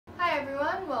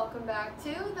and welcome back to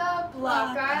the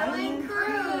Block Island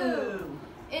Crew.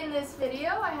 In this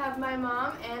video, I have my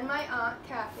mom and my aunt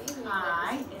Kathy.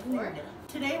 Hi.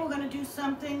 Today we're going to do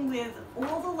something with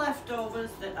all the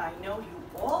leftovers that I know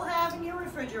you all have in your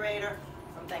refrigerator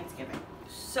from Thanksgiving.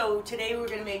 So today we're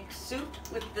going to make soup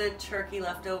with the turkey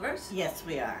leftovers. Yes,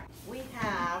 we are. We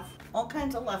have all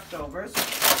kinds of leftovers.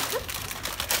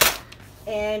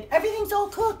 And everything's all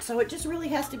cooked, so it just really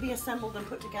has to be assembled and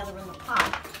put together in the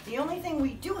pot. The only thing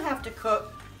we do have to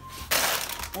cook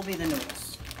will be the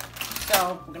noodles.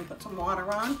 So we're going to put some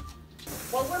water on.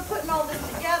 While we're putting all this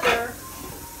together,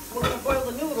 we're going to boil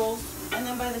the noodles, and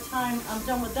then by the time I'm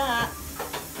done with that,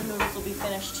 the noodles will be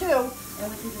finished too,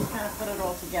 and we can just kind of put it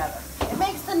all together. It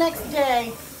makes the next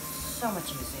day so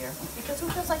much easier, because we're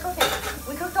just like, okay,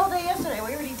 we cooked all day yesterday,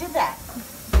 we already did that.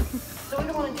 So we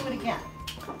don't want to do it again.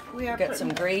 We are got some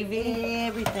gravy,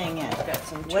 everything in. Got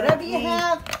some turkey. Whatever you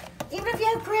have, even if you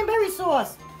have cranberry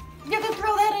sauce, you can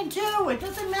throw that in too. It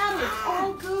doesn't matter. It's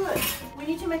all good. We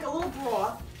need to make a little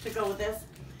broth to go with this,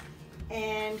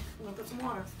 and I'm gonna put some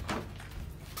water.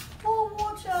 Oh,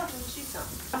 water!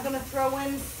 I'm gonna throw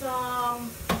in some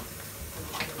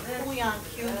bouillon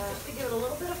cubes just to give it a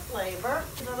little bit of flavor,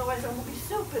 because otherwise it won't be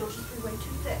soup. It'll just be way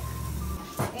too thick.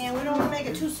 And we don't want to make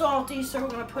it too salty, so we're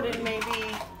gonna put in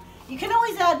maybe. You can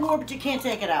always add more, but you can't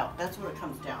take it out. That's what it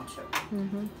comes down to.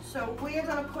 So we are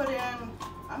going to put in,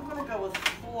 I'm going to go with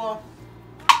 4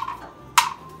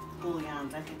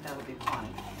 bouillons. I think that'll be plenty.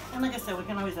 And like I said, we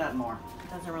can always add more. It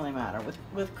doesn't really matter.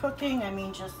 With cooking, I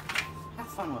mean, just have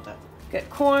fun with it. Got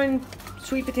corn,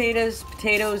 sweet potatoes,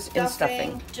 and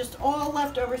stuffing. Just all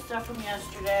leftover stuff from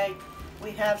yesterday. We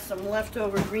have some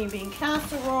leftover green bean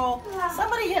casserole.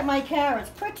 Somebody hit my carrots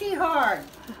pretty hard.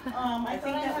 I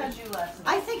think that was you last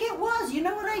night. I think it was. You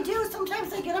know what I do?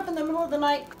 Sometimes I get up in the middle of the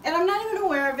night and I'm not even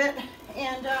aware of it.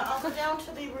 And I'll go down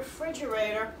to the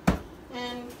refrigerator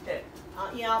and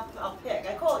yeah, I'll pick.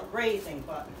 I call it grazing,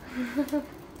 but.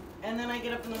 And then I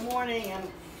get up in the morning and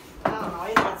I don't know, I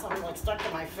either got something like stuck to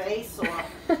my face or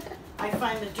I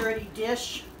find the dirty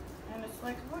dish and it's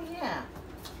like, oh yeah.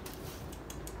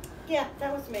 Yeah,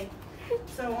 that was me.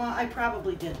 So I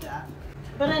probably did that.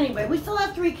 But anyway, we still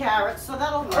have 3 carrots, so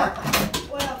that'll work.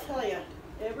 Well, I'll tell you,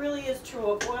 it really is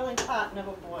true. A boiling pot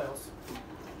never boils.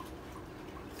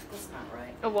 That's not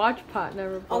right. A watch pot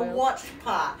never boils. A watch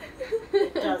pot.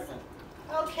 It doesn't.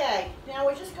 Okay, now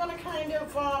we're just going to kind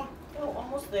of, oh,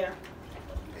 almost there.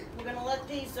 We're going to let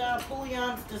these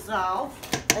bouillons dissolve,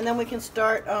 and then we can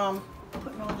start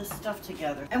putting all this stuff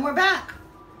together. And we're back.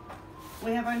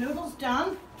 We have our noodles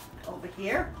done over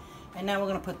here, and now we're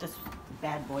going to put this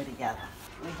bad boy together.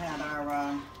 We had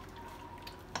our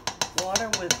water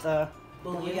with the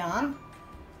bouillon,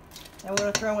 and we're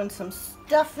going to throw in some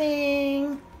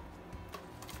stuffing.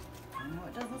 I know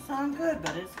it doesn't sound good,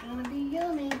 but it's going to be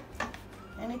yummy.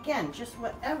 And again, just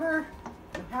whatever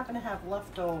you happen to have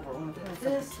left over. We're going to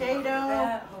put in some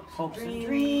potato, hopes and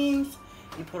dreams.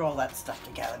 You put all that stuff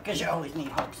together, because you always need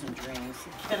hopes and dreams.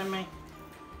 You kidding me?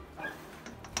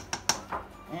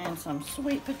 And some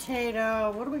sweet potato.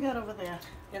 What do we got over there?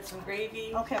 Got some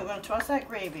gravy. Okay, we're going to toss that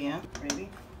gravy in. Gravy.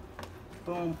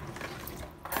 Boom.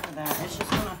 Look at that. It's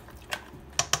just going to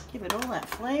give it all that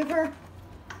flavor.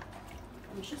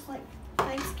 It's just like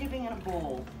Thanksgiving in a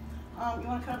bowl. You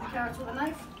want to cut up the carrots with a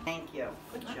knife? Thank you.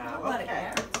 Good job.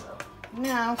 Okay.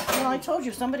 Now, well, I told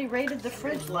you, somebody raided the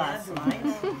fridge last night.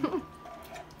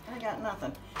 I got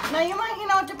nothing. Now you might,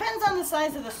 it depends on the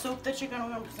size of the soup that you're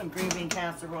going to put some green bean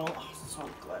casserole. Oh, so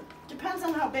good. Depends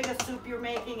on how big a soup you're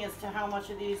making as to how much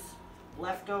of these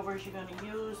leftovers you're going to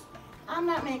use. I'm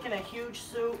not making a huge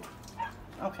soup.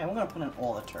 Okay, we're going to put in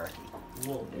all the turkey.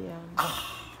 Whoa. Yeah.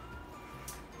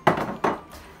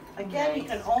 Again, nice. You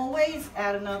can always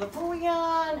add another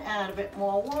bouillon, add a bit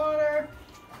more water,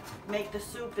 make the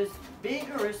soup as big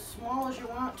or as small as you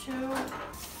want to.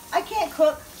 I can't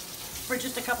cook for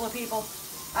just a couple of people.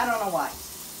 I don't know why.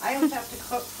 I always have to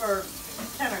cook for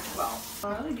 10 or 12.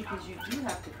 Probably because you do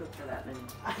have to cook for that many.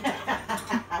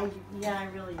 Yeah, I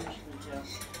really usually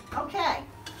do. Okay,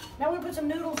 now we put some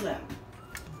noodles in.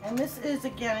 And this is,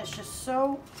 again, it's just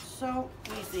so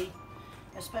easy,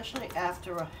 especially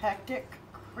after a hectic,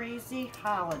 crazy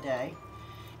holiday.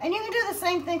 And you can do the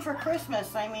same thing for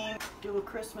Christmas. I mean, do a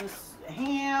Christmas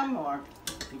ham, or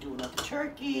you do another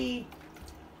turkey.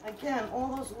 Again,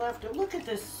 all those leftovers. Look at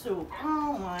this soup.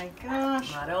 Oh my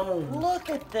gosh.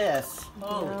 Look at this.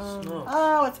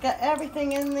 Oh, it's got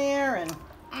everything in there, and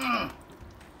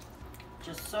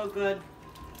just so good.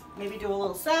 Maybe do a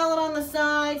little salad on the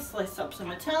side, slice up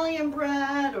some Italian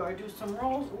bread, or do some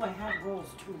rolls. Oh, I have rolls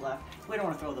too left. We don't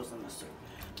want to throw those in the soup.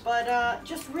 But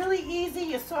just really easy.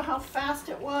 You saw how fast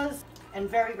it was, and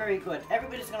very, very good.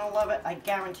 Everybody's gonna love it. I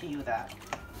guarantee you that.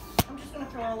 I'm just gonna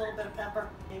throw in a little bit of pepper,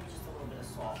 maybe just a little bit of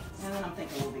salt, and then I'm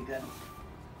thinking we'll be good.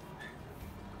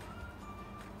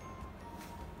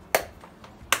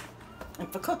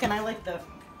 And for cooking, I like the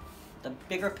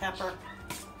bigger pepper.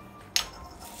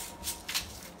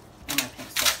 And my pink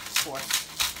salt, of course.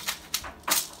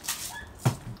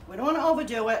 We don't want to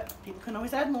overdo it. People can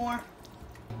always add more.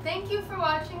 Thank you for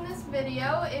watching this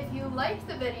video. If you liked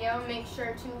the video, make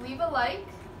sure to leave a like.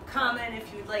 Comment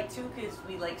if you'd like to, because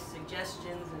we like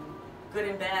suggestions and good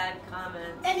and bad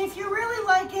comments. And if you really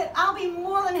like it, I'll be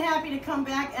more than happy to come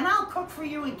back and I'll cook for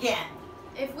you again.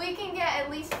 If we can get at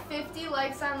least 50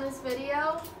 likes on this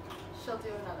video, she'll do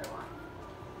another one.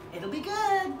 It'll be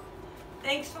good.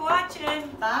 Thanks for watching.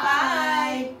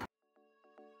 Bye.